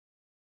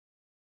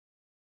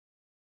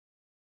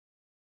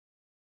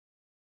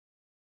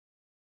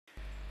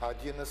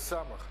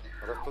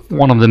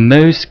One of the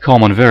most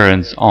common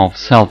variants of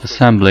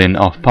self-assembling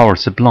of power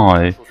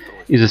supply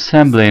is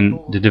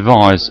assembling the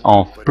device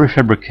of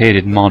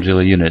prefabricated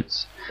modular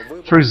units.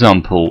 For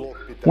example,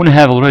 when you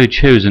have already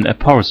chosen a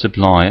power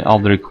supply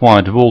of the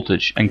required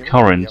voltage and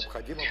current,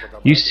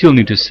 you still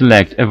need to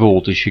select a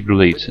voltage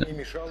regulator.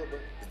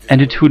 And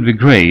it would be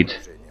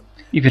great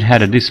if it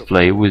had a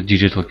display with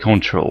digital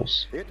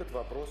controls.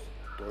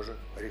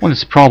 When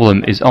this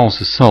problem is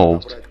also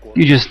solved,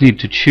 you just need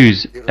to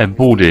choose a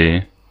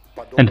body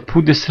and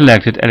put the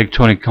selected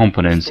electronic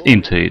components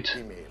into it.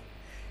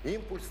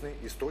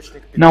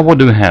 Now what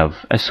do we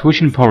have? A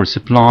switching power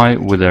supply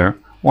with a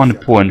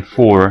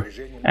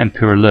 1.4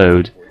 ampere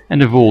load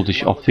and a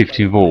voltage of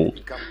 15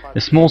 volt,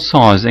 a small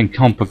size and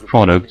compact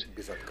product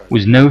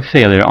with no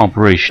failure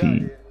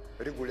operation.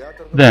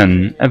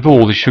 Then a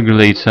voltage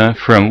regulator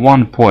from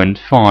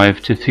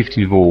 1.5 to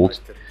 15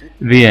 volt,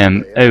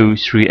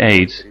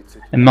 VM038,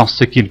 a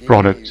master kit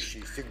product,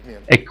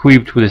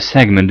 equipped with a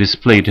segment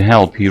display to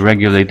help you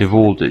regulate the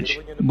voltage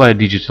by a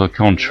digital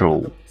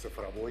control,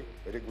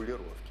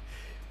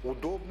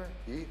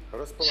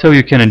 so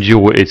you can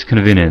enjoy its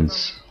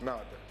convenience.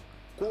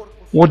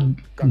 What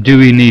do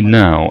we need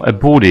now? A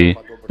body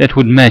that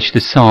would match the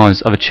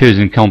size of a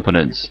chosen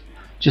components.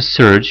 Just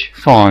search,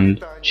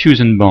 find, choose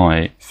and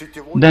buy.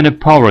 Then a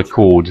power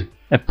cord,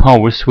 a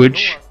power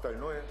switch,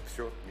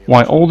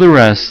 while all the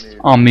rest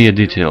are mere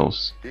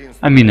details.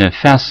 I mean a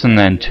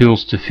fastener and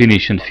tools to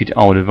finish and fit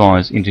our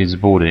device into its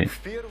body.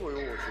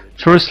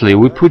 Firstly,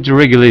 we put the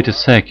regulator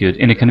circuit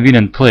in a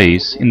convenient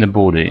place in the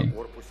body.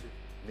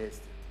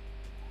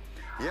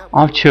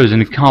 I've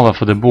chosen a color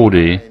for the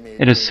body.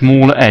 It has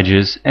smaller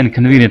edges and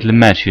conveniently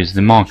matches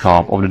the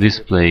markup of the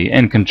display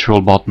and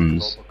control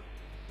buttons.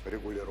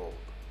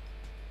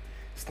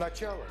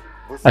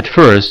 At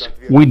first,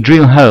 we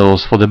drill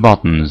holes for the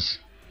buttons.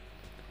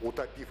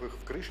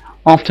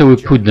 After we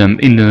put them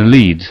in the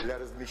lid,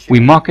 we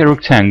mark a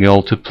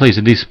rectangle to place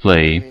the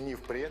display.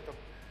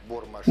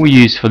 We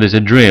use for this a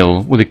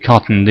drill with a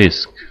cutting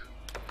disc.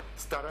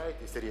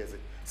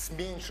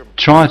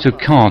 Try to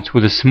cut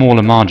with a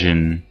smaller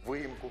margin.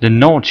 The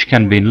notch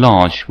can be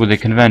enlarged with a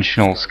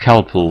conventional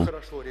scalpel,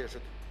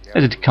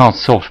 as it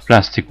cuts soft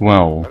plastic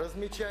well.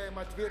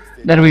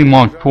 Then we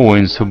mark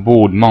points for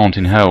board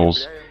mounting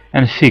holes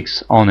and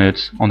fix on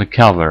it on the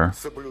cover,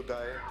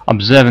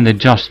 observing the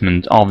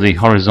adjustment of the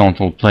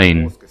horizontal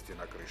plane.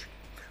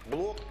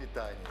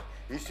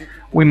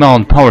 We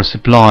mount power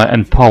supply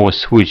and power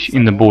switch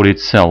in the board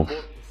itself.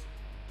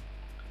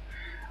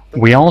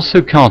 We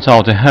also cut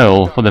out a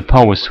hole for the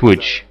power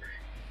switch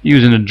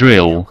using a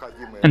drill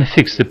and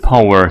fix the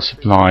power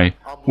supply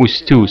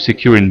with two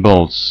securing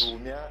bolts.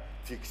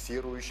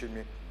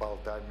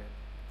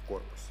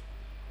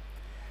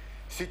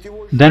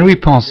 Then we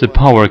pass the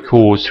power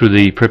cord through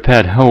the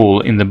prepared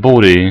hole in the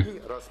body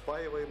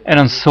and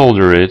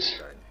unsolder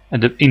it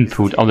at the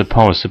input of the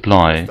power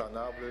supply.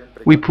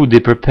 We put the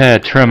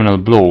prepared terminal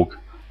block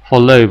for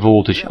low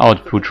voltage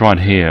output right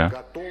here.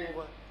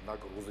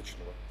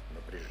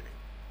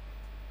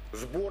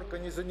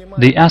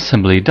 The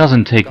assembly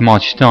doesn't take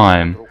much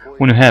time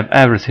when you have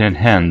everything in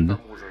hand,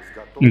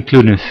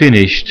 including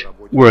finished,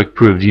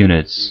 work-proofed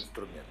units.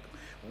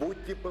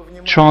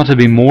 Try to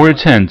be more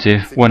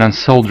attentive when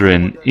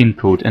unsoldering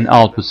input and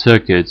output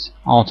circuits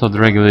out of the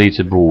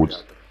regulator board.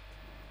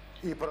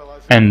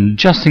 And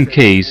just in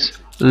case,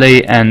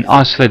 lay an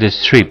isolated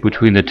strip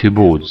between the two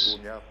boards.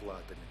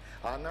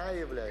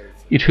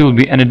 It will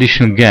be an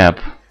additional gap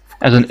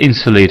as an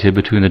insulator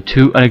between the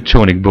two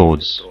electronic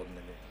boards.